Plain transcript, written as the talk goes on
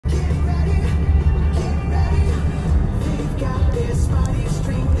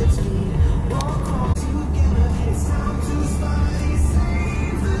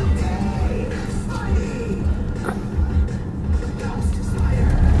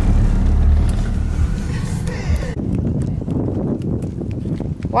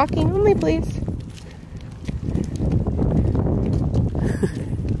Walking only, please.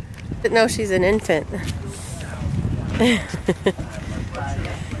 No, she's an infant.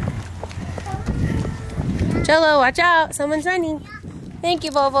 Jello, watch out. Someone's running. Thank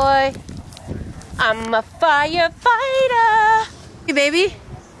you, boy. I'm a firefighter. Hey, baby.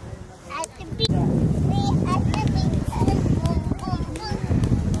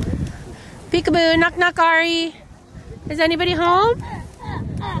 Peekaboo, knock knock, Ari. Is anybody home?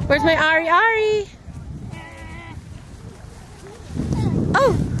 Where's my Ari?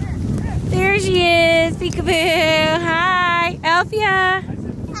 Oh, there she is. Peekaboo. Hi, Elfia.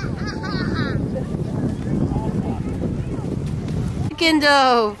 Chicken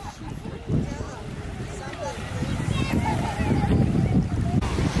dough.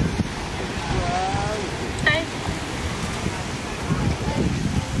 Hi.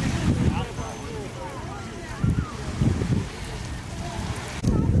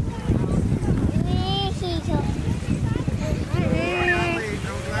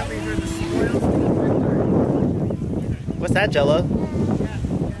 What's that, Jello?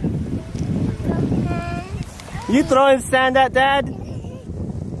 You throwing sand at Dad?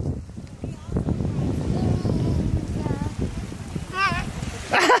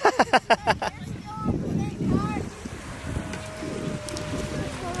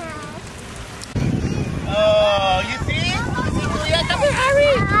 Oh, you see? Yeah, come here, Ari!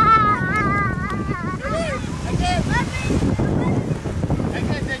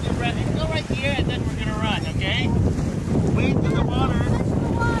 Okay, then you run. You go right here and then we're gonna run, okay? Wait to the water.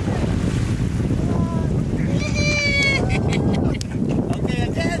 Okay,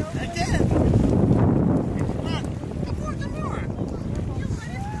 again. Come on. Come more.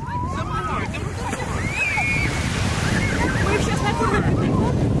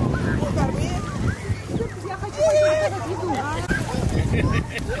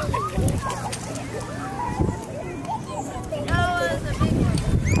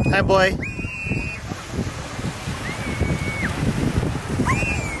 Hi, boy.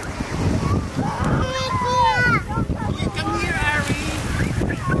 Come here, Ari.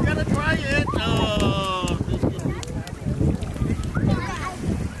 You gotta try it. Oh.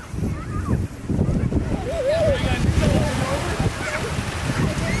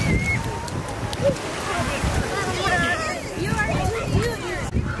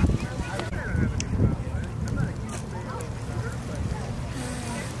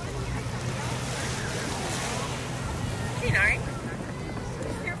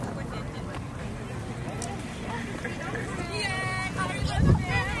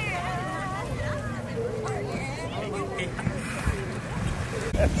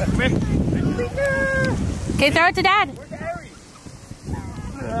 Okay, throw it to Dad.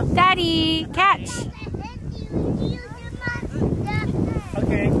 Daddy, catch.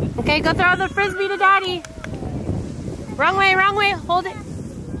 Okay. Okay, go throw the frisbee to Daddy. Wrong way. Hold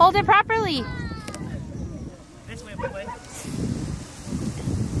it properly. This way, boy.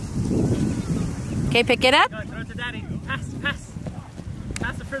 Okay, pick it up. Go, throw it to Daddy. Pass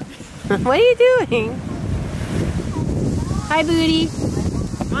the frisbee. What are you doing? Hi, Booty.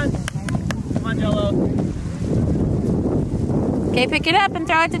 Come on, Jello. Okay, pick it up and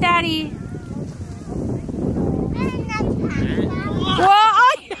throw it to Daddy.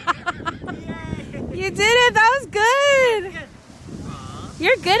 Whoa! You did it! That was good!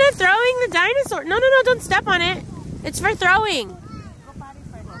 You're good at throwing the dinosaur. No, don't step on it. It's for throwing.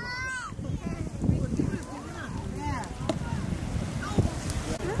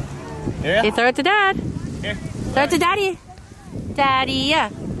 Okay, throw it to Dad. Here. Throw it to Daddy. Daddy, yeah.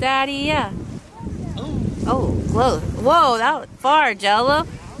 Oh, close. Whoa, that was far, Jello.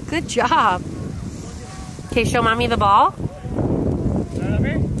 Good job. Okay, show Mommy the ball.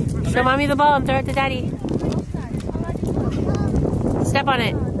 Show Mommy the ball and throw it to Daddy. Step on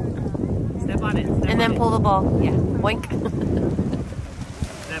it. And then pull the ball. Yeah, boink.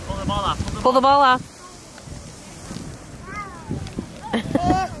 Then pull the ball off. Pull the ball off.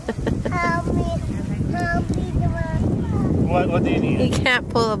 What do you need? You can't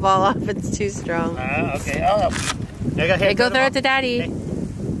pull the ball off, it's too strong. Okay, I'll help you. Okay, go throw it to Daddy. Hey,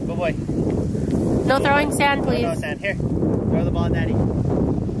 good boy. No throwing sand, please. No sand. Here, throw the ball at Daddy.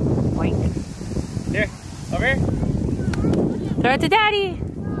 Boink. Here, over here. Throw it to Daddy.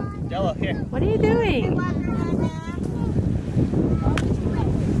 Jello, here. What are you doing?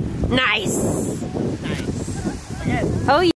 Nice. Again. Oh,